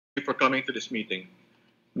you for coming to this meeting.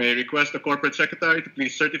 May I request the Corporate Secretary to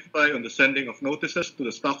please certify on the sending of notices to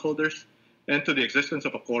the stockholders and to the existence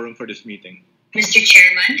of a quorum for this meeting. Mr.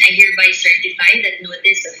 Chairman, I hereby certify that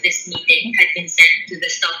notice of this meeting had been sent to the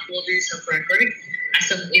stockholders of record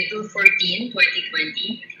as of April 14,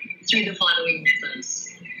 2020, through the following methods.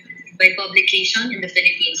 By publication in the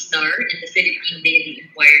Philippine Star and the Philippine Daily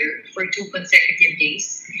Inquirer for 2 consecutive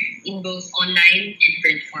days in both online and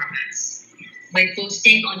print formats. By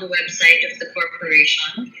posting on the website of the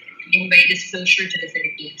corporation and by disclosure to the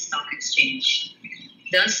Philippine Stock Exchange.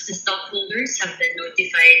 Thus, the stockholders have been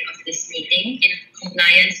notified of this meeting in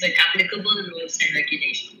compliance with applicable rules and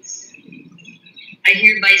regulations. I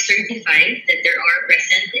hereby certify that there are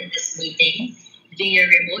present in this meeting via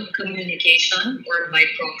remote communication or by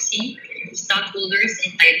proxy, stockholders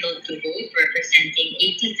entitled to vote representing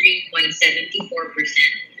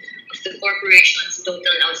 83.74% of the corporation's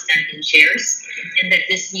total outstanding shares, and that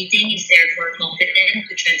this meeting is therefore competent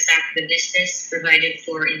to transact the business provided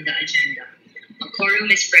for in the agenda. A quorum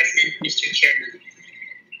is present, Mr. Chairman.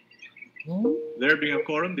 There being a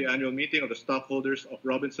quorum, the annual meeting of the stockholders of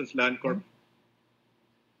Robinsons Land Corp.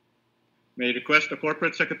 May I request the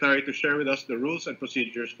Corporate Secretary to share with us the rules and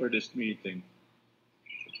procedures for this meeting.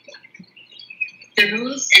 The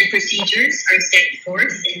rules and procedures are set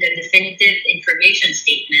forth in the definitive information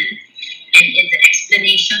statement and in the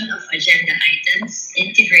explanation of agenda items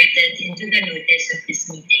integrated into the notice of this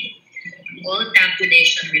meeting. All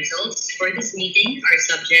tabulation results for this meeting are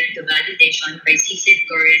subject to validation by CC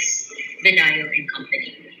Torres, Velayo and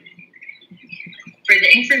Company. For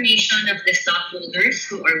the information of the stockholders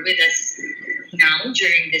who are with us now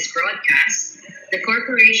during this broadcast, the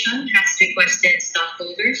corporation has requested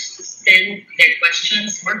stockholders to send their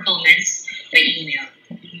questions or comments by email.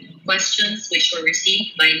 Questions which were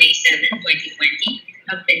received by May 7, 2020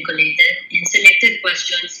 have been collated and selected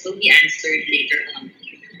questions will be answered later on.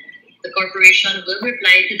 The corporation will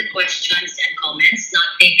reply to the questions and comments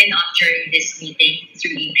not taken up during this meeting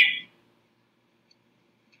through email.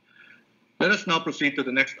 Let us now proceed to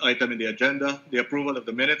the next item in the agenda, the approval of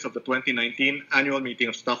the minutes of the 2019 Annual Meeting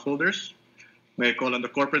of Stockholders. May I call on the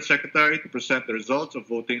Corporate Secretary to present the results of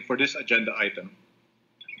voting for this agenda item.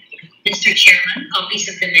 Mr. Chairman, copies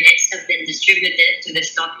of the minutes have been distributed to the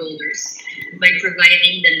stockholders by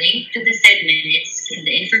providing the link to the said minutes in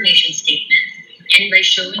the information statement and by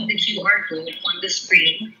showing the QR code on the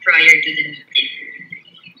screen prior to the meeting.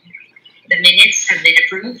 The minutes have been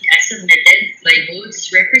approved as submitted by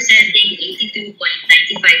votes representing 82.95%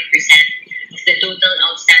 of the total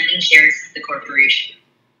outstanding shares of the corporation.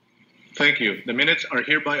 Thank you. The minutes are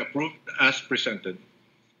hereby approved as presented.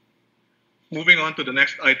 Moving on to the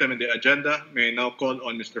next item in the agenda, may I now call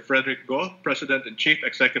on Mr. Frederick Go, President and Chief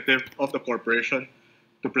Executive of the Corporation,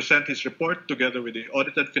 to present his report together with the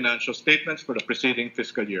audited financial statements for the preceding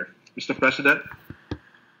fiscal year. Mr. President.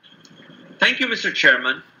 Thank you, Mr.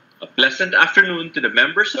 Chairman. A pleasant afternoon to the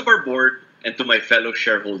members of our board and to my fellow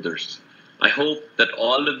shareholders. I hope that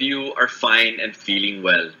all of you are fine and feeling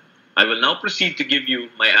well. I will now proceed to give you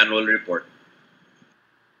my annual report.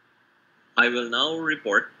 I will now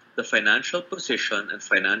report the financial position and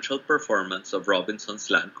financial performance of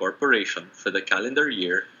Robinsons Land Corporation for the calendar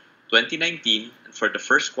year 2019 and for the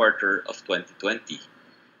first quarter of 2020.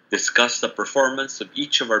 Discuss the performance of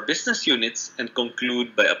each of our business units and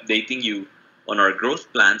conclude by updating you on our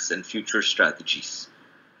growth plans and future strategies.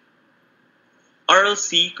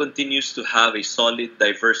 RLC continues to have a solid,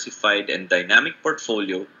 diversified, and dynamic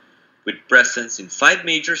portfolio with presence in 5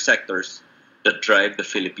 major sectors that drive the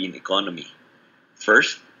Philippine economy.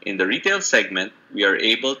 First, in the retail segment, we are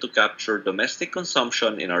able to capture domestic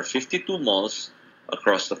consumption in our 52 malls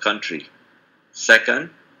across the country.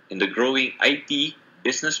 Second, in the growing IT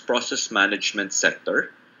business process management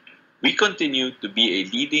sector, we continue to be a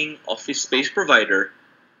leading office space provider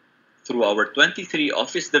through our 23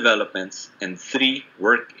 office developments and 3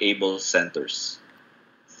 work.able centers.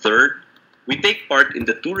 Third, we take part in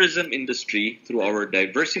the tourism industry through our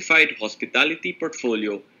diversified hospitality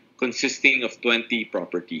portfolio consisting of 20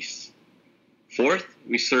 properties. Fourth,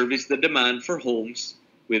 we service the demand for homes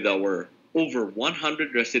with our over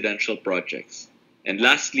 100 residential projects. And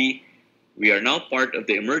lastly, we are now part of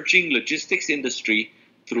the emerging logistics industry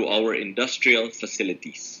through our industrial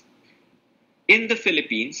facilities. In the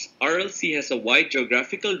Philippines, RLC has a wide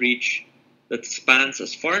geographical reach that spans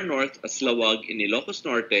as far north as Lawag in Ilocos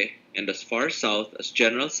Norte and as far south as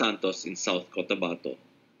General Santos in South Cotabato.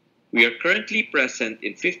 We are currently present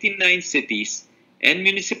in 59 cities and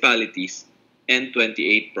municipalities and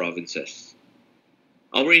 28 provinces.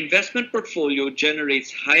 Our investment portfolio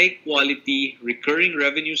generates high-quality recurring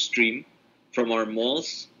revenue stream from our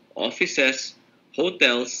malls, offices,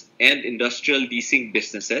 hotels, and industrial leasing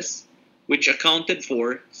businesses, which accounted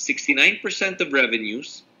for 69% of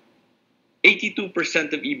revenues,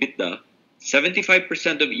 82% of EBITDA,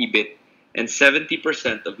 75% of EBIT, and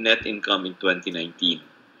 70% of net income in 2019.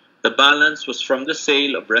 The balance was from the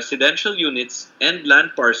sale of residential units and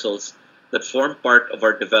land parcels that form part of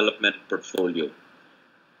our development portfolio.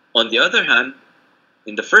 On the other hand,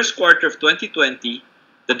 in the first quarter of 2020,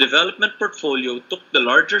 the development portfolio took the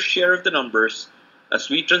larger share of the numbers as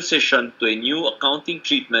we transitioned to a new accounting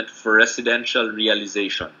treatment for residential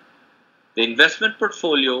realization. The investment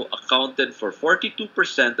portfolio accounted for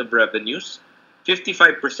 42% of revenues,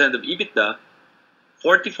 55% of EBITDA,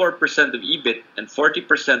 44% of EBIT, and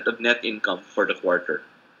 40% of net income for the quarter.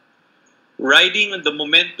 Riding on the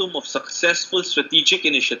momentum of successful strategic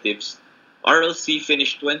initiatives, RLC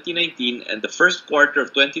finished 2019 and the first quarter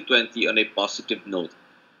of 2020 on a positive note.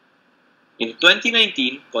 In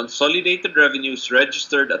 2019, consolidated revenues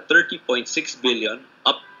registered at 30.6 billion,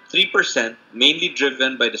 up 3%, mainly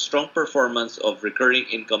driven by the strong performance of recurring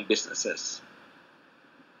income businesses.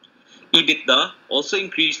 EBITDA also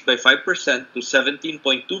increased by 5% to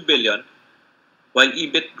 17.2 billion, while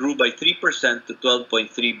EBIT grew by 3% to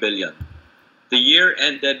 12.3 billion. The year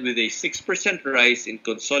ended with a 6% rise in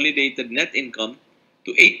consolidated net income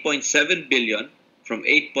to 8.7 billion from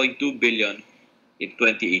 8.2 billion in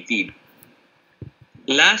 2018.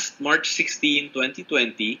 Last March 16,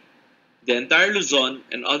 2020, the entire Luzon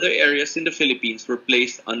and other areas in the Philippines were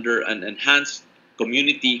placed under an enhanced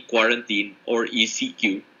community quarantine or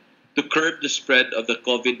ECQ to curb the spread of the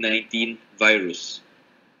COVID-19 virus.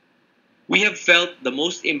 We have felt the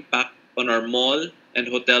most impact on our mall and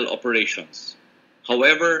hotel operations.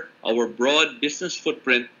 However, our broad business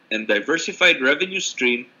footprint and diversified revenue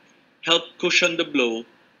stream helped cushion the blow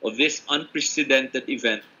of this unprecedented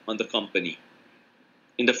event on the company.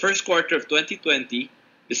 In the first quarter of 2020,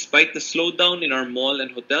 despite the slowdown in our mall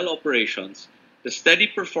and hotel operations, the steady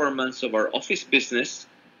performance of our office business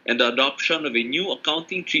and the adoption of a new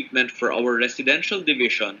accounting treatment for our residential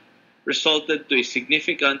division resulted to a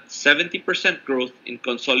significant 70% growth in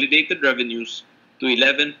consolidated revenues to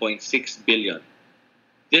 11.6 billion.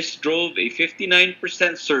 This drove a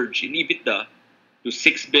 59% surge in EBITDA to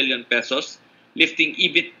 6 billion pesos, lifting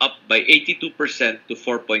EBIT up by 82% to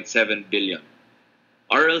 4.7 billion.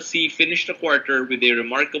 RLC finished the quarter with a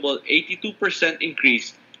remarkable 82%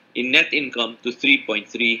 increase in net income to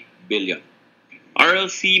 3.3 billion.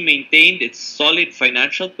 RLC maintained its solid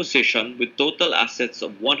financial position with total assets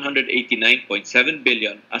of 189.7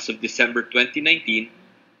 billion as of December 2019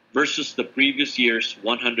 versus the previous year's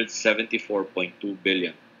 174.2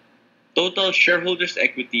 billion. Total shareholders'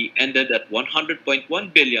 equity ended at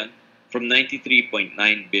 100.1 billion from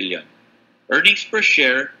 93.9 billion. Earnings per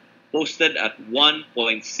share posted at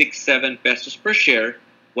 1.67 pesos per share,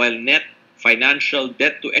 while net financial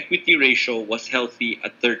debt-to-equity ratio was healthy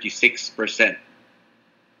at 36%.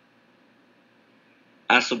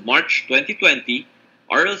 As of March 2020,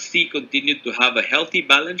 RLC continued to have a healthy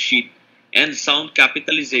balance sheet and sound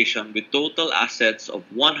capitalization with total assets of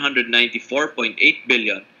 194.8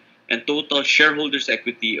 billion and total shareholders'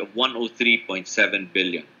 equity of 103.7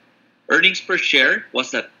 billion. Earnings per share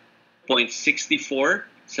was at 0.64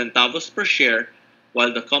 centavos per share,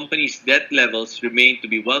 while the company's debt levels remain to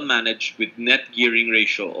be well managed with net gearing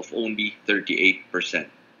ratio of only 38%.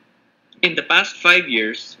 In the past 5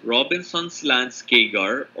 years, Robinsons Land's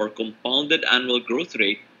CAGR, or compounded annual growth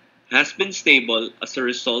rate, has been stable as a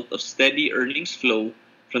result of steady earnings flow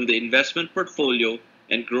from the investment portfolio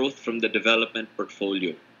and growth from the development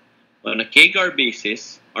portfolio. On a CAGR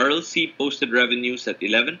basis, RLC posted revenues at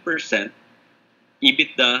 11%,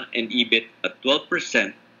 EBITDA and EBIT at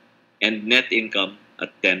 12%, and net income at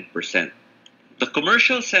 10%. The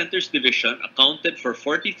Commercial Centers Division accounted for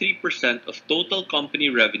 43% of total company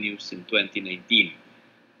revenues in 2019.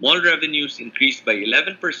 Mall revenues increased by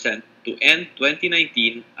 11% to end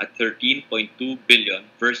 2019 at 13.2 billion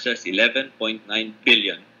versus 11.9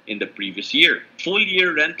 billion in the previous year.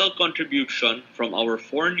 Full-year rental contribution from our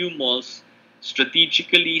 4 new malls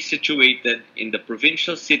strategically situated in the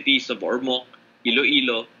provincial cities of Ormoc,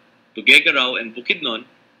 Iloilo, Tuguegarao, and Bukidnon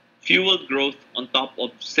fueled growth on top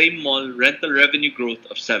of same mall rental revenue growth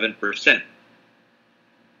of 7%.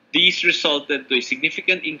 These resulted to a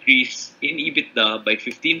significant increase in EBITDA by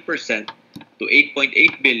 15% to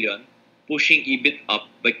 8.8 billion, pushing EBIT up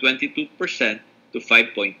by 22% to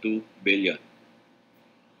 5.2 billion.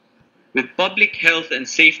 With public health and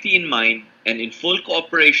safety in mind and in full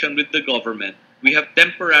cooperation with the government, we have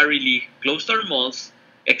temporarily closed our malls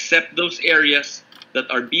except those areas that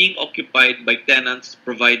are being occupied by tenants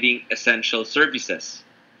providing essential services.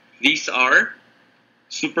 These are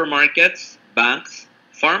supermarkets, banks,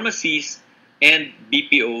 pharmacies, and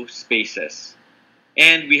BPO spaces.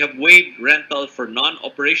 And we have waived rental for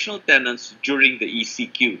non-operational tenants during the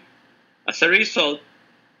ECQ. As a result,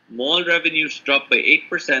 mall revenues dropped by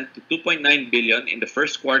 8% to 2.9 billion in the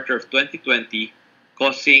first quarter of 2020,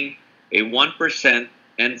 causing a 1%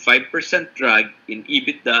 and 5% drag in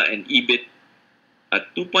EBITDA and EBIT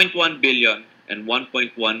at 2.1 billion and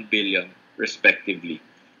 1.1 billion, respectively.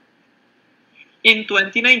 In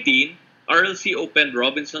 2019, RLC opened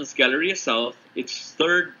Robinson's Galleria South, its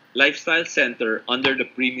third lifestyle center under the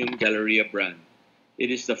premium Galleria brand. It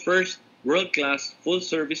is the first world-class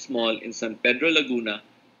full-service mall in San Pedro, Laguna,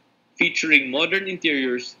 featuring modern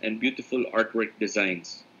interiors and beautiful artwork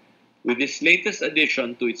designs. With this latest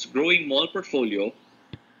addition to its growing mall portfolio,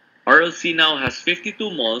 RLC now has 52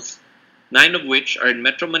 malls, 9 of which are in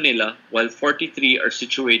Metro Manila, while 43 are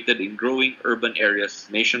situated in growing urban areas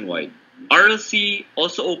nationwide. RLC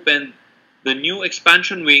also opened the new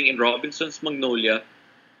expansion wing in Robinson's Magnolia,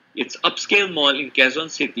 its upscale mall in Quezon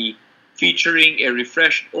City, featuring a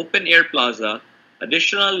refreshed open-air plaza,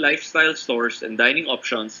 additional lifestyle stores and dining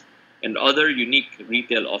options, and other unique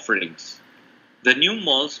retail offerings. The new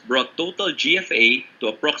malls brought total GFA to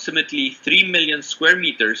approximately 3 million square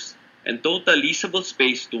meters and total leasable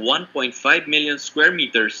space to 1.5 million square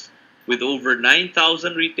meters, with over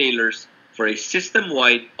 9,000 retailers for a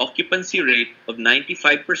system-wide occupancy rate of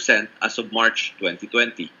 95% as of March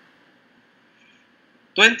 2020.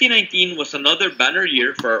 2019 was another banner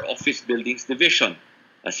year for our office buildings division,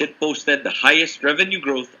 as it posted the highest revenue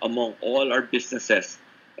growth among all our businesses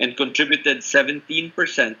and contributed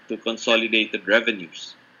 17% to consolidated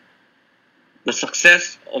revenues. The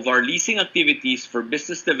success of our leasing activities for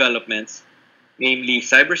business developments, namely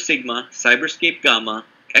Cyber Sigma, Cyberscape Gamma,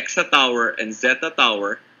 Exa Tower, and Zeta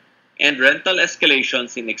Tower, and rental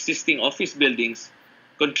escalations in existing office buildings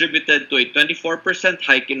contributed to a 24%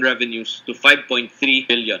 hike in revenues to 5.3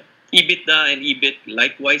 billion. EBITDA and EBIT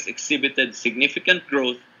likewise exhibited significant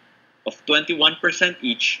growth of 21%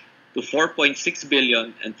 each to 4.6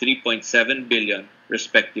 billion and 3.7 billion,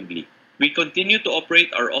 respectively. We continue to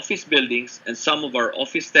operate our office buildings, and some of our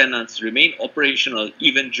office tenants remain operational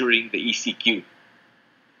even during the ECQ.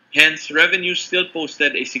 Hence, revenues still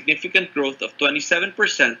posted a significant growth of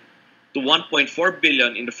 27% to 1.4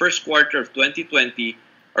 billion in the first quarter of 2020,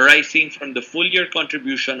 arising from the full-year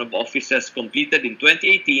contribution of offices completed in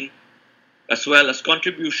 2018, as well as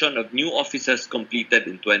contribution of new offices completed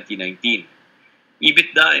in 2019.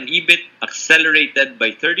 EBITDA and EBIT accelerated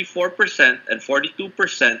by 34% and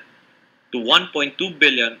 42% to 1.2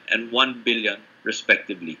 billion and 1 billion,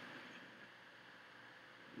 respectively.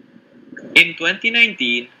 In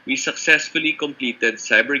 2019, we successfully completed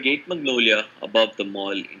Cybergate Magnolia above the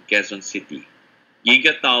mall in Quezon City,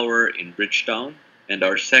 Giga Tower in Bridgetown, and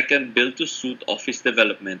our second build-to-suit office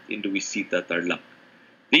development in Luisita, Tarlac.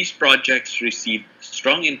 These projects received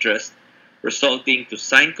strong interest, resulting to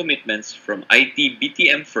signed commitments from IT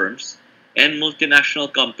BTM firms and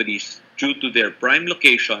multinational companies due to their prime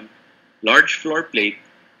location, large floor plate,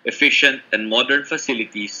 efficient and modern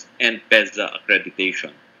facilities, and PEZA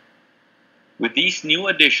accreditation. With these new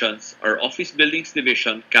additions, our Office Buildings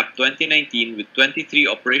Division capped 2019 with 23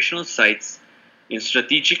 operational sites in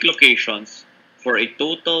strategic locations for a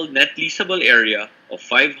total net leasable area of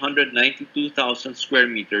 592,000 square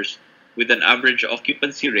meters with an average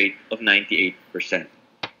occupancy rate of 98%.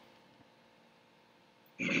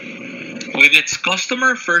 With its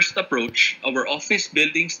customer-first approach, our Office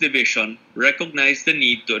Buildings Division recognized the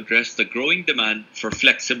need to address the growing demand for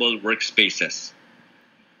flexible workspaces.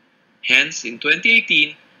 Hence, in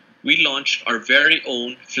 2018, we launched our very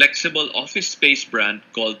own flexible office space brand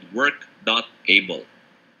called Work.able.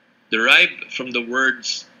 Derived from the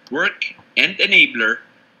words work and enabler,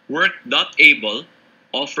 Work.able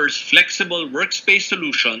offers flexible workspace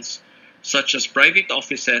solutions such as private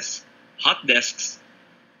offices, hot desks,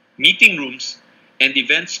 meeting rooms, and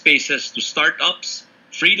event spaces to startups,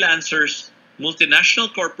 freelancers,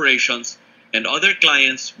 multinational corporations, and other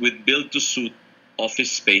clients with build-to-suit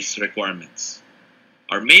office space requirements.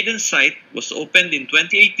 Our maiden site was opened in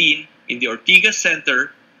 2018 in the Ortigas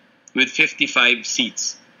Center with 55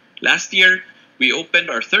 seats. Last year, we opened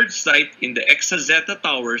our third site in the Exa Zeta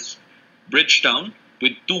Towers, Bridgetown,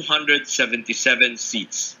 with 277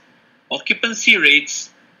 seats. Occupancy rates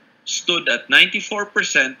stood at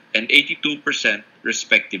 94% and 82%,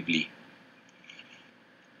 respectively.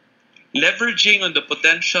 Leveraging on the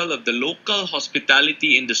potential of the local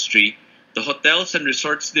hospitality industry, the Hotels and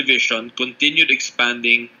Resorts Division continued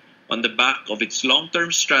expanding on the back of its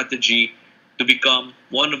long-term strategy to become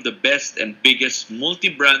one of the best and biggest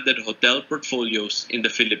multi-branded hotel portfolios in the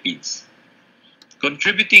Philippines.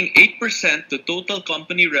 Contributing 8% to total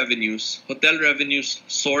company revenues, hotel revenues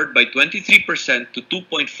soared by 23% to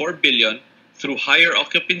 2.4 billion through higher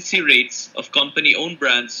occupancy rates of company-owned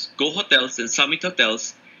brands, Go Hotels and Summit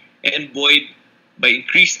Hotels, and buoyed by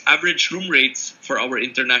increased average room rates for our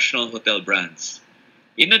international hotel brands.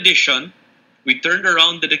 In addition, we turned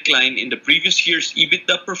around the decline in the previous year's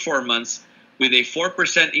EBITDA performance with a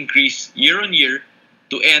 4% increase year-on-year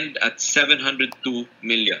to end at 702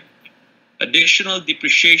 million. Additional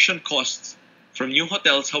depreciation costs from new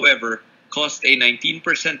hotels, however, caused a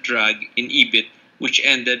 19% drag in EBIT, which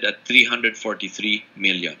ended at 343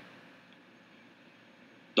 million.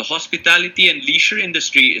 The hospitality and leisure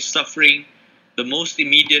industry is suffering the most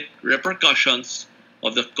immediate repercussions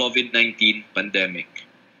of the COVID-19 pandemic.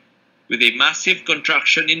 With a massive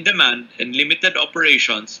contraction in demand and limited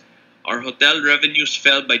operations, our hotel revenues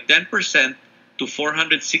fell by 10% to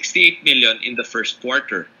 468 million in the first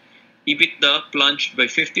quarter. EBITDA plunged by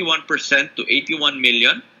 51% to 81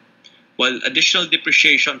 million, while additional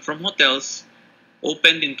depreciation from hotels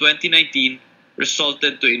opened in 2019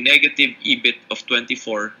 resulted to a negative EBIT of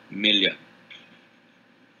 24 million.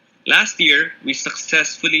 Last year, we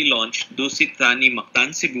successfully launched Dusit Thani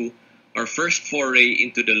Mactan Cebu, our first foray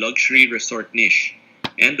into the luxury resort niche,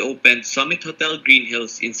 and opened Summit Hotel Green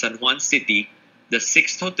Hills in San Juan City, the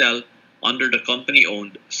sixth hotel under the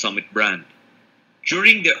company-owned Summit brand.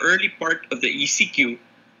 During the early part of the ECQ,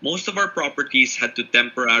 most of our properties had to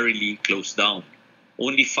temporarily close down.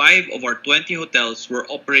 Only 5 of our 20 hotels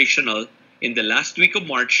were operational in the last week of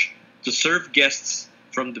March to serve guests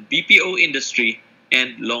from the BPO industry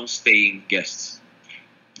and long-staying guests.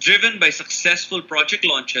 Driven by successful project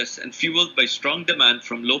launches and fueled by strong demand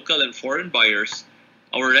from local and foreign buyers,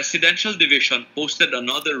 our residential division posted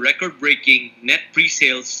another record-breaking net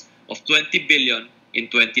pre-sales of 20 billion in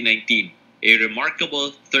 2019, a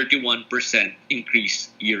remarkable 31% increase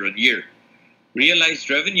year-on-year. Realized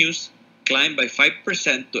revenues climbed by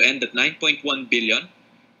 5% to end at 9.1 billion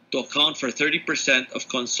to account for 30% of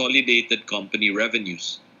consolidated company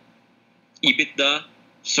revenues. EBITDA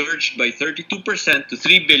surged by 32% to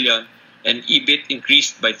 3 billion and EBIT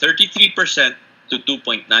increased by 33% to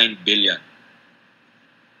 2.9 billion.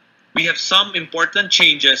 We have some important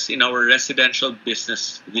changes in our residential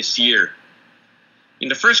business this year. In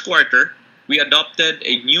the first quarter, we adopted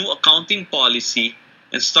a new accounting policy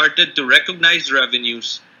and started to recognize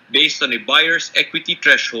revenues based on a buyer's equity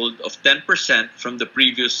threshold of 10% from the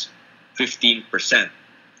previous 15%.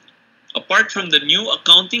 Apart from the new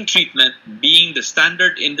accounting treatment being the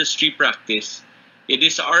standard industry practice, it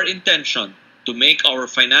is our intention to make our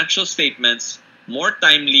financial statements more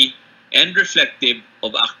timely and reflective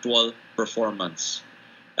of actual performance.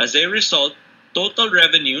 As a result, total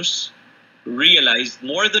revenues realized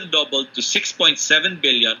more than doubled to 6.7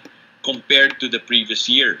 billion compared to the previous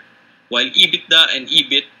year, while EBITDA and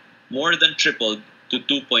EBIT more than tripled to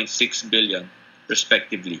 2.6 billion,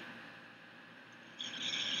 respectively.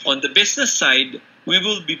 On the business side, we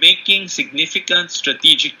will be making significant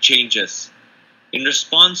strategic changes. In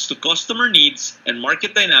response to customer needs and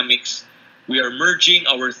market dynamics, we are merging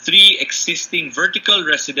our 3 existing vertical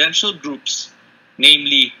residential groups,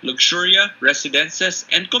 namely Luxuria, Residences,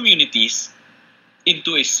 and Communities,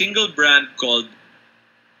 into a single brand called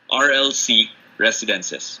RLC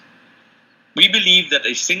Residences. We believe that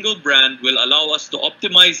a single brand will allow us to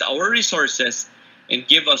optimize our resources and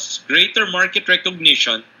give us greater market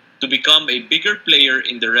recognition to become a bigger player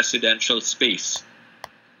in the residential space.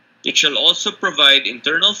 It shall also provide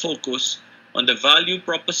internal focus on the value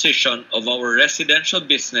proposition of our residential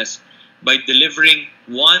business by delivering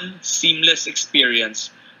one seamless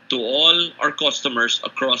experience to all our customers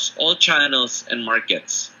across all channels and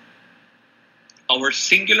markets. Our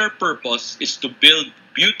singular purpose is to build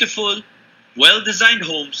beautiful, well-designed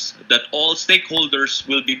homes that all stakeholders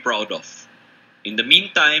will be proud of. In the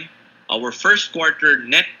meantime, our first quarter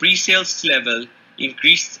net pre-sales level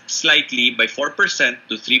increased slightly by 4%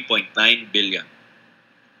 to 3.9 billion.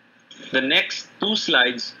 The next 2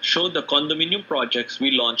 slides show the condominium projects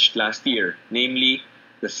we launched last year, namely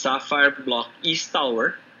the Sapphire Block East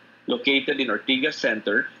Tower, located in Ortigas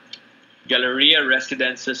Center, Galleria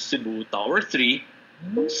Residences Cebu Tower 3,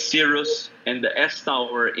 Cirrus, and the S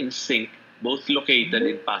Tower in Sync, both located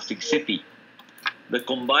in Pasig City. The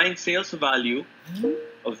combined sales value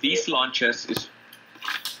of these launches is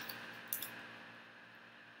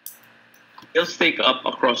sales take-up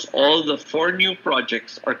across all the 4 new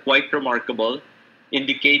projects are quite remarkable,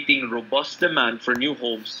 indicating robust demand for new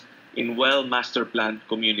homes in well master-planned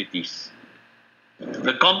communities.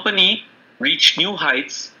 The company reached new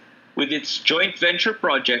heights with its joint venture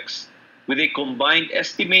projects with a combined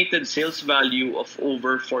estimated sales value of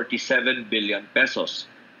over 47 billion pesos.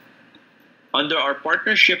 Under our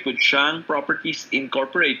partnership with Shang Properties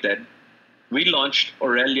Incorporated, we launched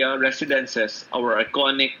Aurelia Residences, our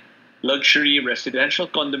iconic luxury residential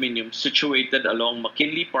condominium situated along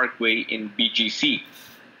McKinley Parkway in BGC.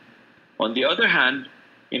 On the other hand,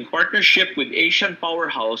 in partnership with Asian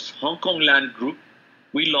powerhouse Hong Kong Land Group,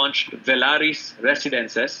 we launched Velaris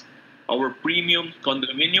Residences, our premium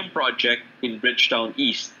condominium project in Bridgetown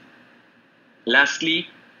East. Lastly,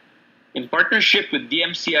 in partnership with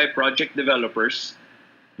DMCI project developers,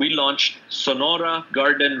 we launched Sonora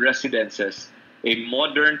Garden Residences, a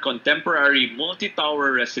modern contemporary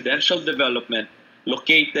multi-tower residential development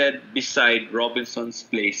located beside Robinson's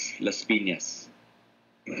Place, Las Piñas.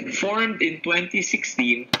 Formed in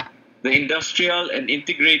 2016, the Industrial and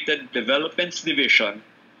Integrated Developments Division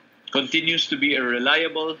continues to be a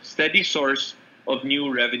reliable, steady source of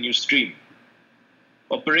new revenue stream.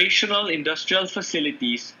 Operational industrial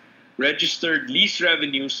facilities registered lease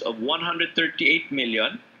revenues of 138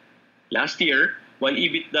 million last year, while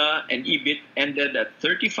EBITDA and EBIT ended at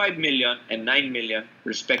 35 million and 9 million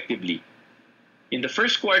respectively. In the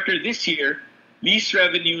first quarter this year, lease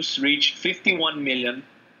revenues reached 51 million,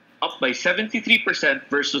 up by 73%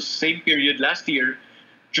 versus same period last year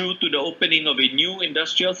due to the opening of a new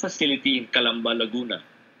industrial facility in Calamba, Laguna.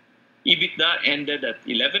 EBITDA ended at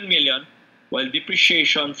 11 million, while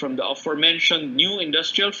depreciation from the aforementioned new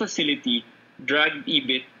industrial facility dragged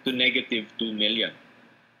EBIT to negative 2 million.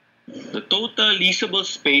 The total leasable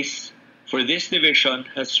space for this division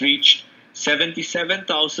has reached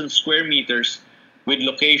 77,000 square meters with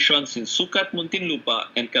locations in Sucat, Muntinlupa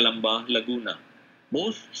and Calamba, Laguna.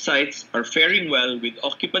 Both sites are faring well with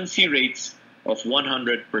occupancy rates of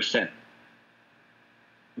 100%.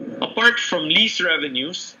 Apart from lease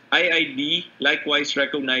revenues, IID likewise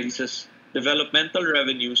recognizes developmental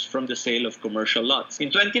revenues from the sale of commercial lots.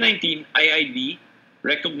 In 2019, IID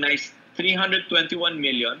recognized 321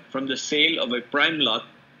 million from the sale of a prime lot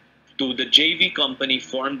to the JV company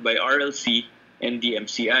formed by RLC and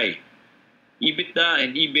DMCI. EBITDA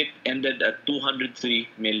and EBIT ended at 203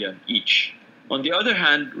 million each. On the other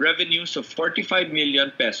hand, revenues of 45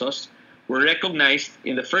 million pesos were recognized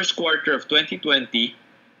in the first quarter of 2020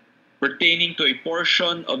 pertaining to a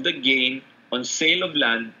portion of the gain on sale of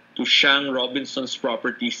land to Shang Robinson's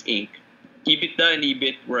Properties Inc. EBITDA and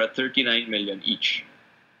EBIT were at 39 million each.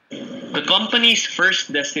 The company's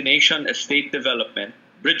first destination estate development,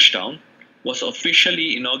 Bridgetown, was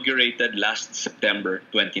officially inaugurated last September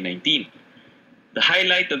 2019. The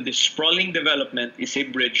highlight of this sprawling development is a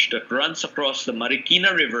bridge that runs across the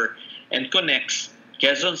Marikina River and connects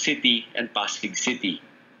Quezon City and Pasig City.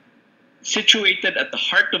 Situated at the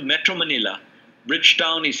heart of Metro Manila,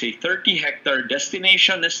 Bridgetown is a 30-hectare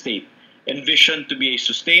destination estate envisioned to be a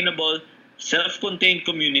sustainable, self-contained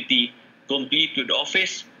community complete with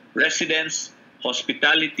office, residence,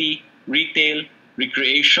 hospitality, retail,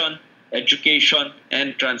 recreation, education,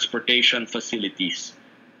 and transportation facilities.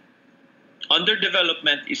 Under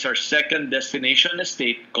development is our second destination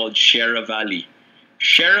estate called Sierra Valley.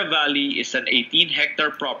 Sierra Valley is an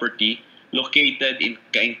 18-hectare property located in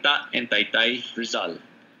Cainta and Taytay, Rizal.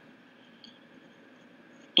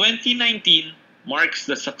 2019 marks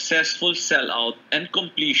the successful sellout and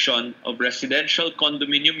completion of residential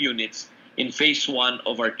condominium units in Phase 1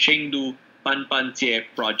 of our Chengdu Panpanjie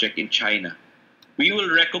project in China. We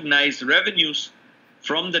will recognize revenues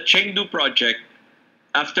from the Chengdu project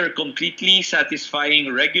after completely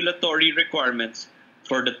satisfying regulatory requirements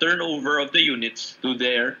for the turnover of the units to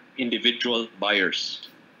their individual buyers.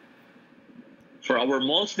 For our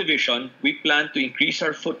malls division, we plan to increase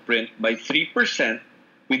our footprint by 3%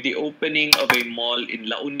 with the opening of a mall in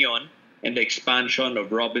La Union and the expansion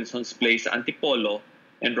of Robinson's Place Antipolo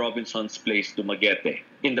and Robinson's Place Dumaguete.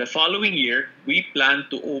 In the following year, we plan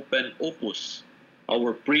to open Opus,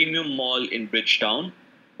 our premium mall in Bridgetown,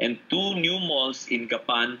 and 2 new malls in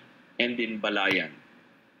Gapan and in Balayan.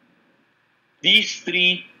 These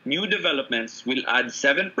 3 new developments will add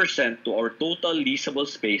 7% to our total leasable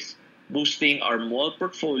space, boosting our mall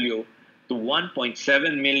portfolio to 1.7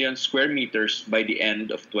 million square meters by the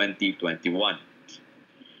end of 2021.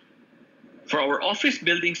 For our office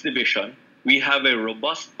buildings division, we have a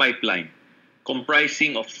robust pipeline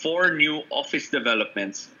comprising of 4 new office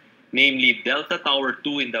developments, namely Delta Tower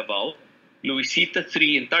 2 in Davao, Luisita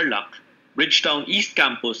 3 in Tarlac, Bridgetown East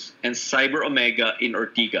Campus, and Cyber Omega in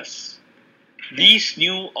Ortigas. These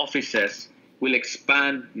new offices will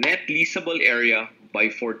expand net leasable area by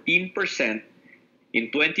 14%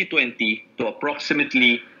 in 2020 to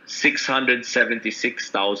approximately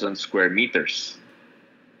 676,000 square meters.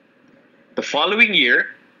 The following year,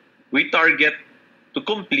 we target to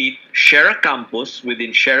complete Shera Campus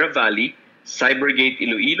within Shera Valley, Cybergate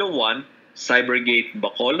Iloilo 1, Cybergate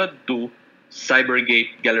Bacolod 2,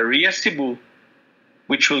 Cybergate Galleria Cebu,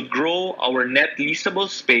 which will grow our net leasable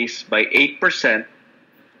space by 8%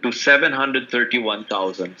 to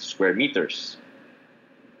 731,000 square meters.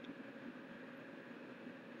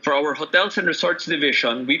 For our Hotels and Resorts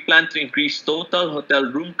division, we plan to increase total hotel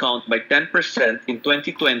room count by 10% in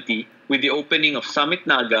 2020 with the opening of Summit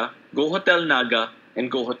Naga, Go Hotel Naga, and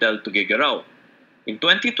Go Hotel Tuguegarao. In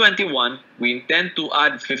 2021, we intend to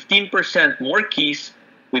add 15% more keys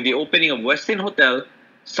with the opening of Westin Hotel,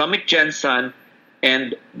 Summit Gensan,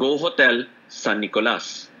 and Go Hotel San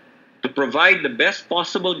Nicolas. To provide the best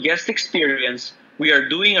possible guest experience, we are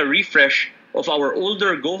doing a refresh of our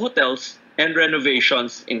older Go Hotels and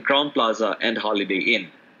renovations in Crown Plaza and Holiday Inn.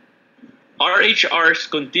 RHR's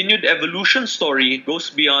continued evolution story goes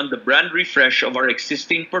beyond the brand refresh of our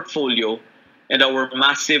existing portfolio and our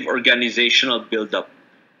massive organizational buildup.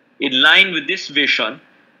 In line with this vision,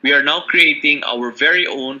 we are now creating our very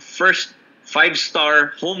own first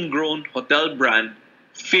 5-star homegrown hotel brand,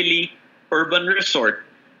 Philly Urban Resort,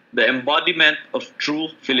 the embodiment of true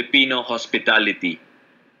Filipino hospitality.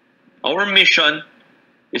 Our mission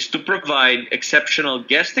is to provide exceptional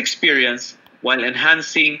guest experience while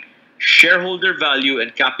enhancing shareholder value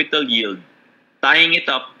and capital yield, tying it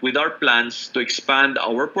up with our plans to expand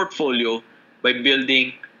our portfolio by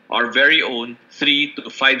building our very own 3 to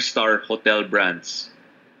 5-star hotel brands.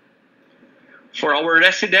 For our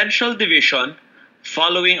residential division,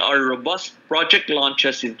 following our robust project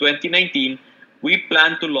launches in 2019, we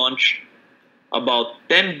plan to launch about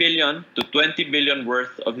 10 billion to 20 billion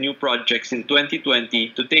worth of new projects in 2020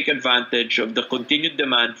 to take advantage of the continued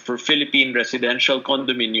demand for Philippine residential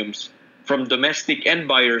condominiums from domestic end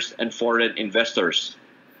buyers and foreign investors.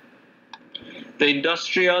 The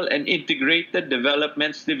Industrial and Integrated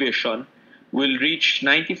Developments Division will reach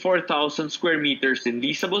 94,000 square meters in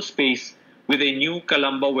leasable space with a new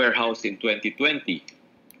Calamba warehouse in 2020.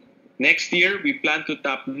 Next year, we plan to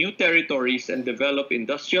tap new territories and develop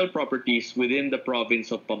industrial properties within the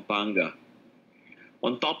province of Pampanga.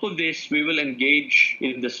 On top of this, we will engage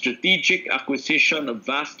in the strategic acquisition of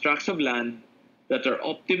vast tracts of land that are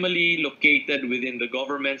optimally located within the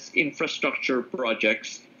government's infrastructure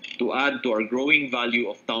projects to add to our growing value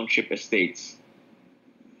of township estates.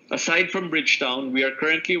 Aside from Bridgetown, we are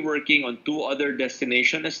currently working on 2 other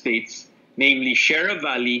destination estates, namely Shera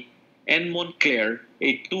Valley and Montclair,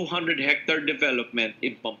 a 200-hectare development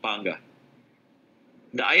in Pampanga.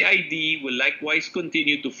 The IID will likewise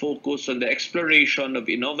continue to focus on the exploration of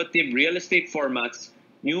innovative real estate formats,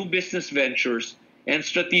 new business ventures, and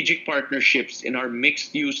strategic partnerships in our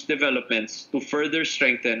mixed-use developments to further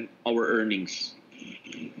strengthen our earnings.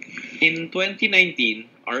 In 2019,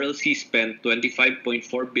 RLC spent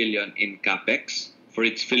 25.4 billion in capex for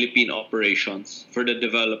its Philippine operations for the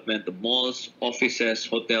development of malls, offices,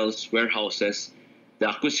 hotels, warehouses, the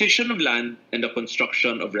acquisition of land, and the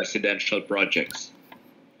construction of residential projects.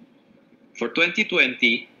 For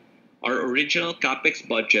 2020, our original capex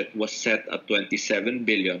budget was set at 27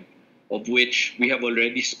 billion, of which we have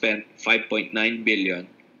already spent 5.9 billion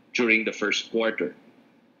during the first quarter.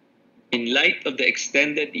 In light of the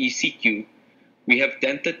extended ECQ, we have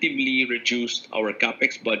tentatively reduced our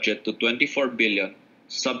capex budget to 24 billion,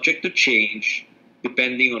 subject to change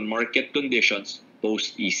depending on market conditions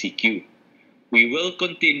post-ECQ. We will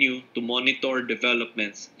continue to monitor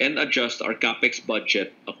developments and adjust our capex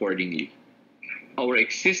budget accordingly. Our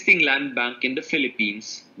existing land bank in the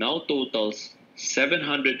Philippines now totals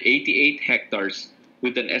 788 hectares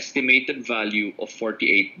with an estimated value of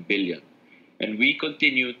 48 billion, and we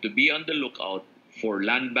continue to be on the lookout for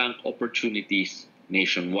land bank opportunities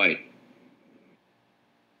nationwide.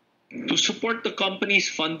 To support the company's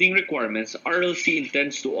funding requirements, RLC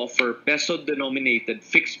intends to offer peso-denominated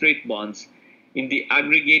fixed-rate bonds in the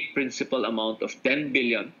aggregate principal amount of 10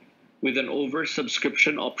 billion with an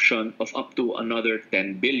oversubscription option of up to another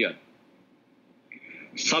 10 billion.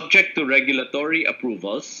 Subject to regulatory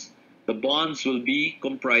approvals, the bonds will be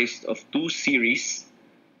comprised of 2 series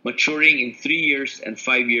maturing in 3 years and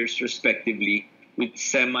 5 years respectively with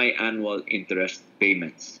semi-annual interest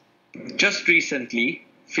payments. Just recently,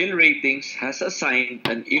 Phil Ratings has assigned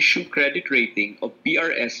an issue credit rating of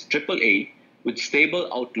PRS AAA with stable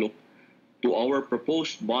outlook to our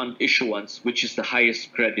proposed bond issuance, which is the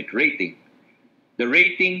highest credit rating. The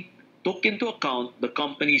rating took into account the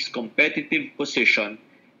company's competitive position,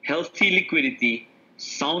 healthy liquidity,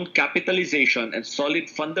 sound capitalization, and solid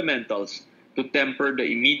fundamentals, to temper the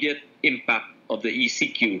immediate impact of the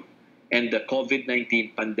ECQ and the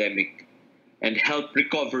COVID-19 pandemic and help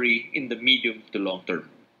recovery in the medium to long term.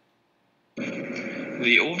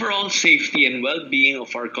 The overall safety and well-being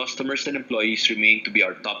of our customers and employees remain to be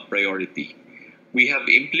our top priority. We have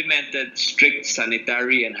implemented strict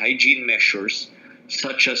sanitary and hygiene measures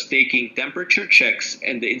such as taking temperature checks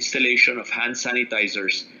and the installation of hand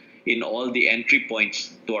sanitizers in all the entry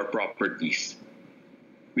points to our properties.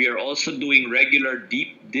 We are also doing regular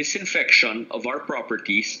deep disinfection of our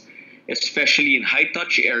properties, especially in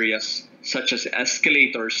high-touch areas such as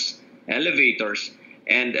escalators, elevators,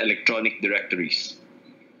 and electronic directories.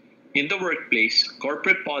 In the workplace,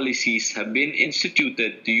 corporate policies have been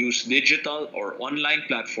instituted to use digital or online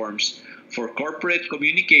platforms for corporate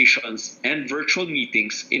communications and virtual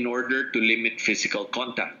meetings in order to limit physical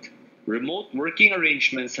contact. Remote working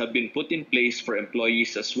arrangements have been put in place for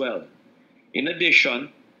employees as well. In addition,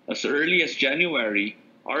 as early as January,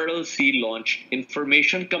 RLC launched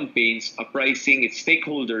information campaigns apprising its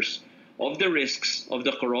stakeholders of the risks of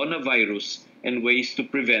the coronavirus and ways to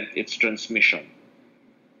prevent its transmission.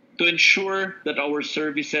 To ensure that our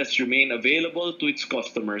services remain available to its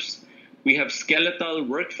customers, we have skeletal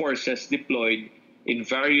workforces deployed in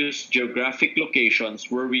various geographic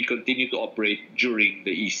locations where we continue to operate during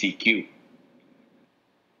the ECQ.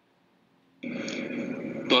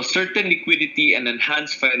 To ascertain liquidity and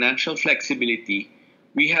enhance financial flexibility,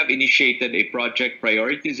 we have initiated a project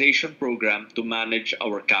prioritization program to manage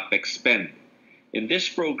our CapEx spend. In this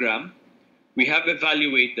program, we have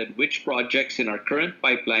evaluated which projects in our current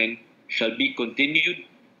pipeline shall be continued,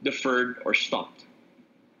 deferred, or stopped.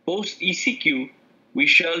 Post-ECQ, we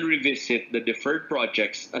shall revisit the deferred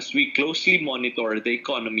projects as we closely monitor the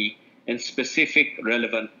economy and specific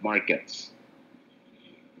relevant markets.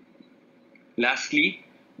 Lastly,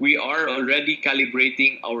 we are already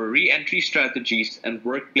calibrating our re-entry strategies and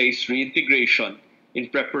workplace reintegration in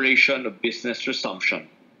preparation of business resumption.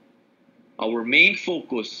 Our main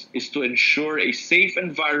focus is to ensure a safe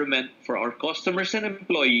environment for our customers and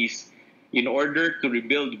employees in order to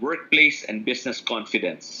rebuild workplace and business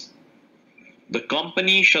confidence. The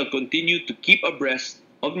company shall continue to keep abreast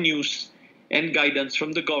of news and guidance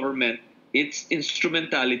from the government, its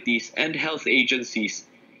instrumentalities, and health agencies,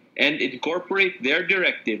 and incorporate their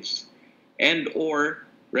directives and/or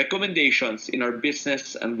recommendations in our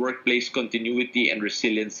business and workplace continuity and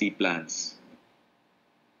resiliency plans.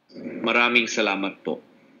 Maraming salamat po.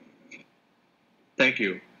 Thank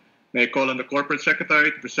you. May I call on the Corporate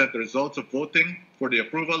Secretary to present the results of voting for the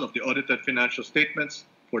approval of the audited financial statements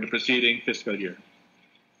for the preceding fiscal year.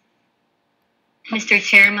 Mr.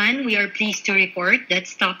 Chairman, we are pleased to report that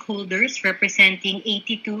stockholders representing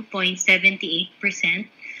 82.78%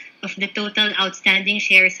 of the total outstanding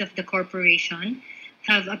shares of the corporation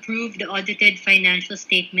have approved the audited financial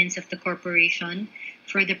statements of the corporation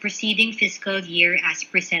for the preceding fiscal year as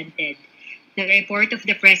presented. The report of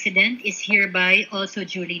the President is hereby also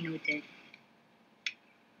duly noted.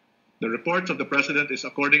 The reports of the President is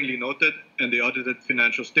accordingly noted, and the audited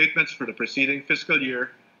financial statements for the preceding fiscal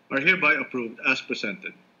year are hereby approved as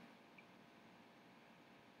presented.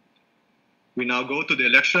 We now go to the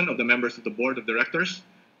election of the members of the Board of Directors.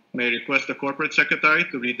 May I request the Corporate Secretary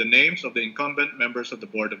to read the names of the incumbent members of the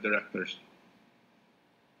Board of Directors.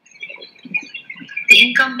 The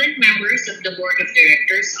incumbent members of the Board of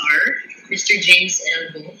Directors are Mr. James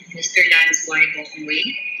L. Go, Mr. Lance Y. Gokongwei,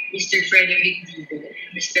 Mr. Frederick D. Go,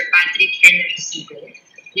 Mr. Patrick Henry C. Go,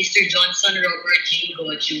 Mr. Johnson Robert G.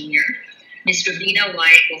 Go Jr., Ms. Robina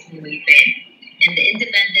Y. Gokongwei, and the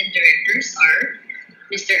independent directors are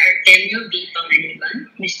Mr. Artemio B. Panganiban,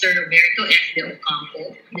 Mr. Roberto F. De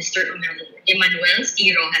Ocampo, Mr. Emmanuel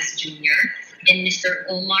C. Rojas Jr., and Mr.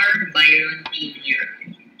 Omar Byron P.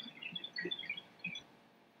 Mir.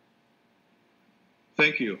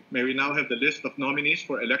 Thank you. May we now have the list of nominees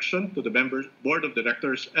for election to the Board of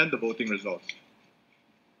Directors and the voting results.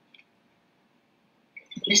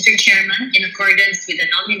 Mr. Chairman, in accordance with the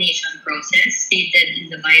nomination process stated in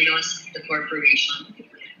the bylaws of the corporation,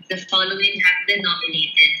 the following have been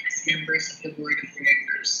nominated as members of the Board of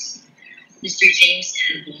Directors: Mr. James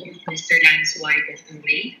L. Go, Mr. Lance Y.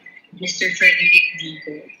 Gokongwei, Mr. Frederick D.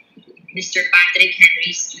 Go, Mr. Patrick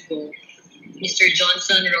Henry C. Go, Mr.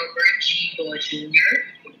 Johnson Robert G. Go Jr.,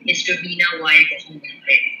 Ms. Robina Y.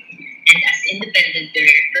 Gokongwei, and as independent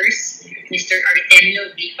directors, Mr.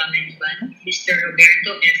 Artemio B. Panganiban, Mr.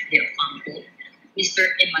 Roberto F. De Ocampo, Mr.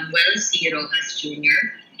 Emmanuel C. Rojas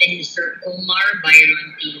Jr., and Mr. Omar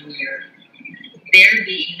Byron P. Mir. There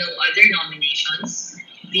being no other nominations,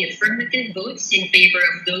 the affirmative votes in favor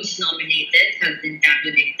of those nominated have been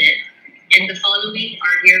tabulated, and the following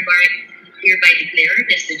are hereby hereby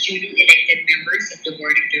declared as the duly elected members of the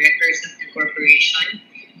Board of Directors of the Corporation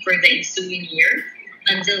for the ensuing year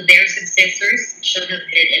until their successors shall have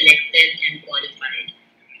been elected and qualified.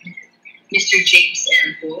 Mr. James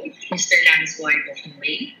L. Go, Mr. Lance Y.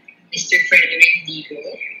 Gokongwei, Mr. Frederick D. Go,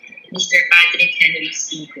 Mr. Patrick Henry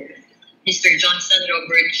C. Go, Mr. Johnson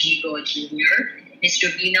Robert G. Go Jr., Ms.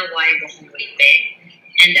 Robina Y. Gokongwei Pe,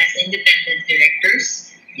 and as independent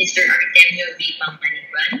directors, Mr. Artemio V.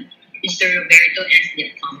 Pampaniban, Mr. Roberto S.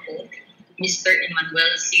 De Campo, Mr.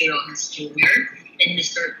 Emmanuel C. Rojas Jr., and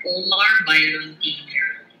Mr. Omar Byron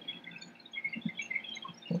Sr.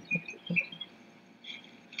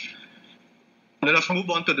 Let us move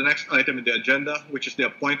on to the next item in the agenda, which is the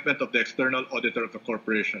appointment of the external auditor of the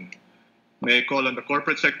corporation. May I call on the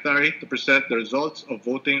corporate secretary to present the results of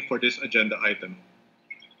voting for this agenda item.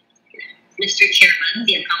 Mr. Chairman,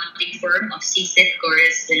 the accounting firm of CSET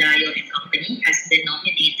Gores Velayo and Company has been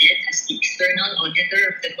nominated as the external auditor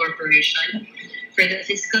of the corporation for the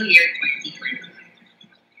fiscal year 2020.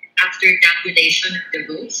 After tabulation of the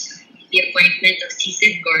votes, the appointment of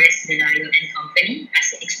CSET Gores Velayo and Company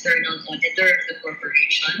as the external auditor of the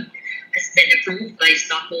corporation has been approved by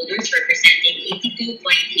stockholders representing 82.88%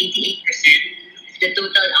 of the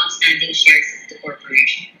total outstanding shares of the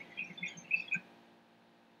corporation.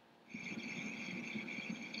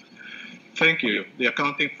 Thank you. The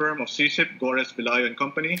accounting firm of CSIP, Gores, Velayo and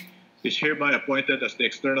Company is hereby appointed as the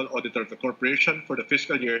external auditor of the corporation for the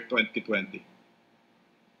fiscal year 2020.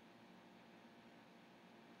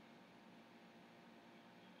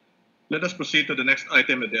 Let us proceed to the next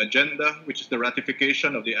item of the agenda, which is the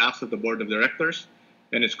ratification of the acts of the Board of Directors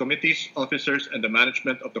and its committees, officers, and the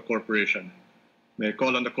management of the corporation. May I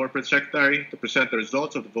call on the corporate secretary to present the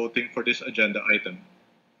results of the voting for this agenda item.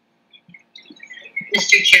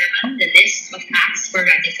 Mr. Chairman, the list of acts for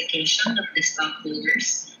ratification of the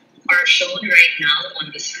stockholders are shown right now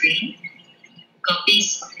on the screen.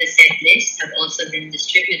 Copies of the said list have also been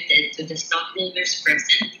distributed to the stockholders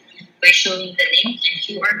present by showing the link and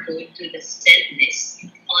QR code to the said list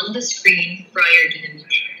on the screen prior to the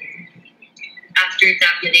meeting. After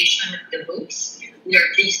tabulation of the votes, we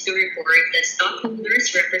are pleased to report that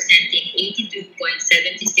stockholders representing 82.76%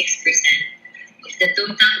 of the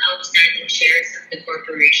total outstanding shares of the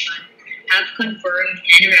corporation have confirmed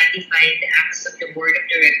and ratified the acts of the Board of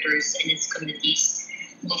Directors and its committees,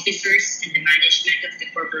 officers, and the management of the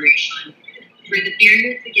corporation for the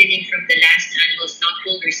period beginning from the last annual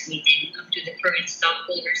stockholders meeting up to the current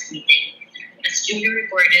stockholders meeting, as duly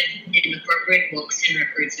recorded in the corporate books and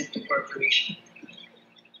records of the corporation.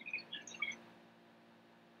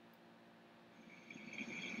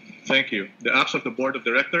 Thank you. The acts of the Board of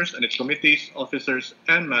Directors and its committees, officers,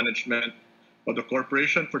 and management of the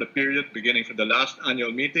corporation for the period beginning from the last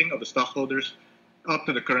annual meeting of the stockholders up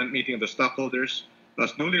to the current meeting of the stockholders,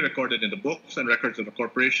 as duly recorded in the books and records of the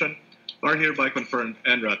corporation, are hereby confirmed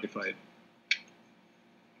and ratified.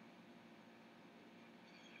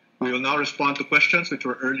 We will now respond to questions which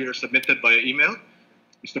were earlier submitted via email.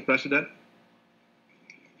 Mr. President.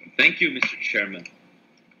 Thank you, Mr. Chairman.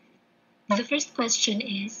 The first question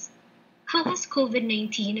is, how has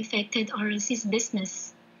COVID-19 affected RLC's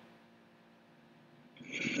business?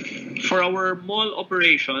 For our mall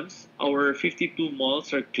operations, our 52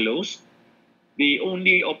 malls are closed. The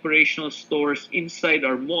only operational stores inside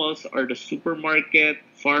our malls are the supermarket,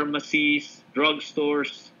 pharmacies,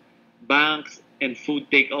 drugstores, banks, and food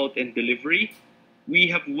takeout and delivery. We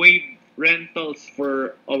have waived rentals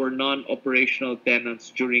for our non-operational tenants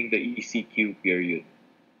during the ECQ period.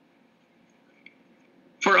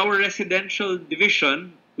 For our residential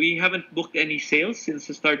division, we haven't booked any sales since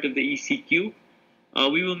the start of the ECQ.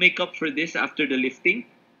 We will make up for this after the lifting.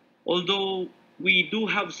 Although we do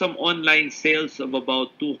have some online sales of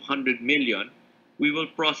about 200 million, we will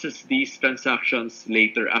process these transactions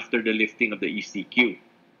later after the lifting of the ECQ.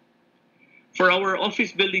 For our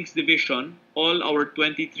office buildings division, all our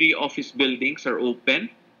 23 office buildings are open,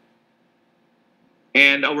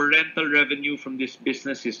 and our rental revenue from this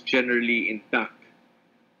business is generally intact.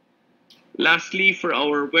 Lastly, for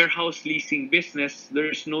our warehouse leasing business, there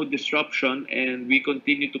is no disruption and we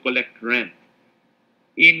continue to collect rent.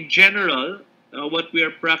 In general, what we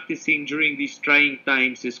are practicing during these trying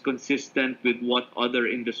times is consistent with what other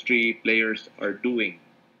industry players are doing.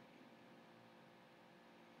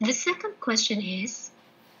 The second question is,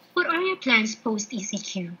 what are your plans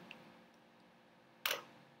post-ECQ?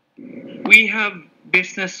 We have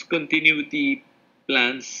business continuity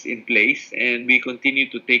plans in place and we continue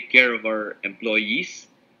to take care of our employees.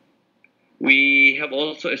 We have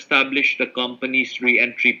also established the company's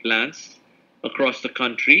re-entry plans across the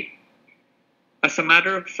country. As a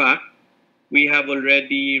matter of fact, we have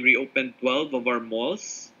already reopened 12 of our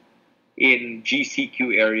malls in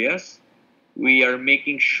GCQ areas. We are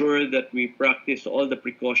making sure that we practice all the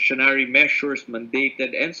precautionary measures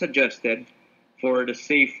mandated and suggested for the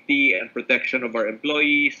safety and protection of our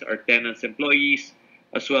employees, our tenants' employees,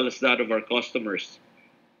 as well as that of our customers.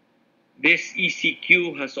 This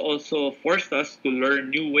ECQ has also forced us to learn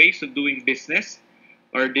new ways of doing business.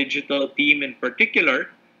 Our digital team in particular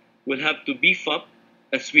will have to beef up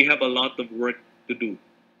as we have a lot of work to do.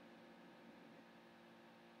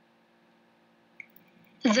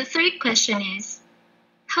 The third question is,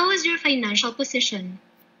 how is your financial position?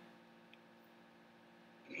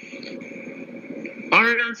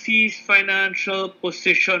 RLC's financial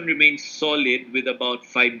position remains solid with about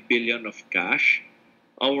 5 billion of cash.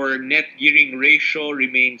 Our net gearing ratio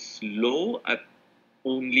remains low at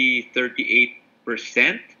only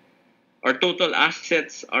 38%. Our total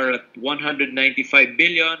assets are at 195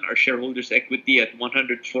 billion, our shareholders' equity at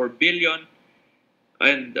 104 billion,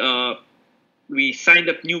 and we signed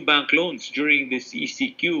up new bank loans during this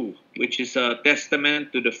ECQ, which is a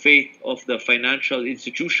testament to the faith of the financial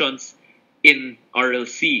institutions in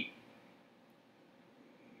RLC.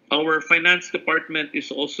 Our finance department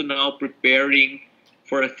is also now preparing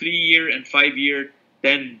for a 3-year and 5-year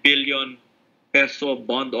 10 billion peso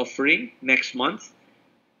bond offering next month.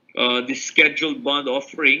 This scheduled bond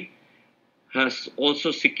offering has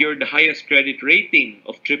also secured the highest credit rating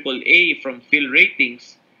of AAA from Phil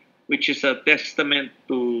Ratings, which is a testament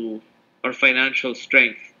to our financial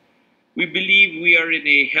strength. We believe we are in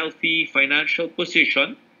a healthy financial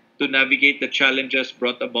position to navigate the challenges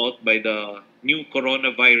brought about by the new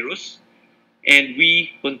coronavirus, and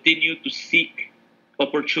we continue to seek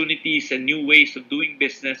opportunities and new ways of doing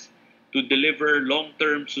business to deliver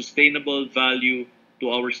long-term sustainable value to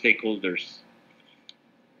our stakeholders.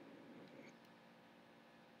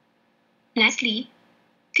 Lastly,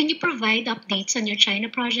 can you provide updates on your China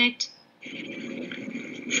project?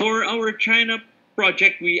 For our China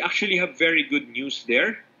project, we actually have very good news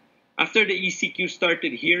there. After the ECQ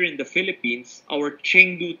started here in the Philippines, our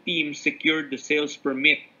Chengdu team secured the sales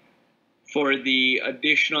permit for the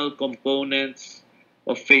additional components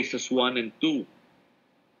of phases 1 and 2.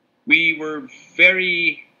 We were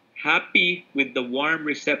very happy with the warm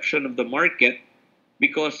reception of the market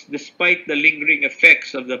because despite the lingering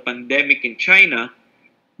effects of the pandemic in China,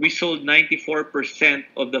 we sold 94%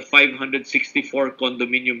 of the 564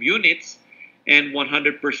 condominium units and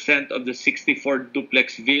 100% of the 64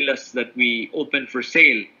 duplex villas that we opened for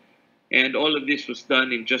sale. And all of this was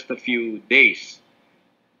done in just a few days.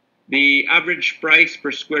 The average price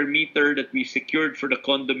per square meter that we secured for the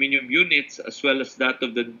condominium units as well as that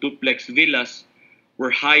of the duplex villas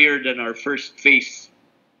were higher than our first phase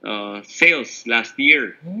sales last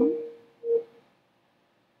year.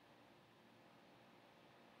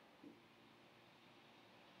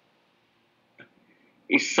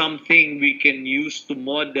 Is something we can use to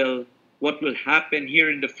model what will happen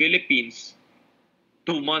here in the Philippines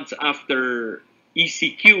 2 months after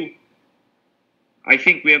ECQ. I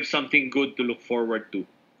think we have something good to look forward to.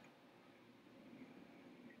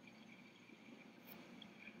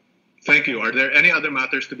 Thank you. Are there any other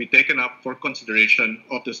matters to be taken up for consideration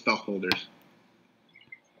of the stockholders?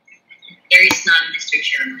 There is none, Mr.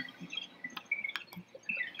 Chairman.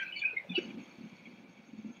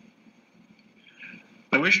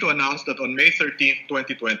 I wish to announce that on May 13,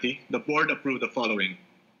 2020, the board approved the following.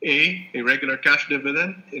 A regular cash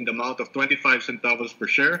dividend in the amount of 25 centavos per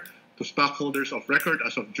share to stockholders of record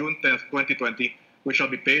as of June 10, 2020, which shall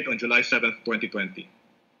be paid on July 7, 2020.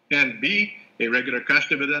 And B, a regular cash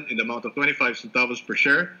dividend in the amount of 25 centavos per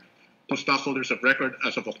share to stockholders of record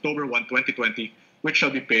as of October 1, 2020, which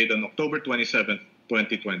shall be paid on October 27,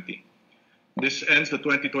 2020. This ends the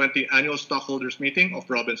 2020 Annual Stockholders Meeting of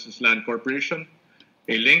Robinsons Land Corporation.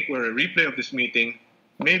 A link where a replay of this meeting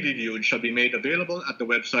may be viewed shall be made available at the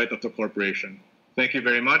website of the corporation. Thank you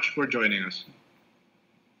very much for joining us.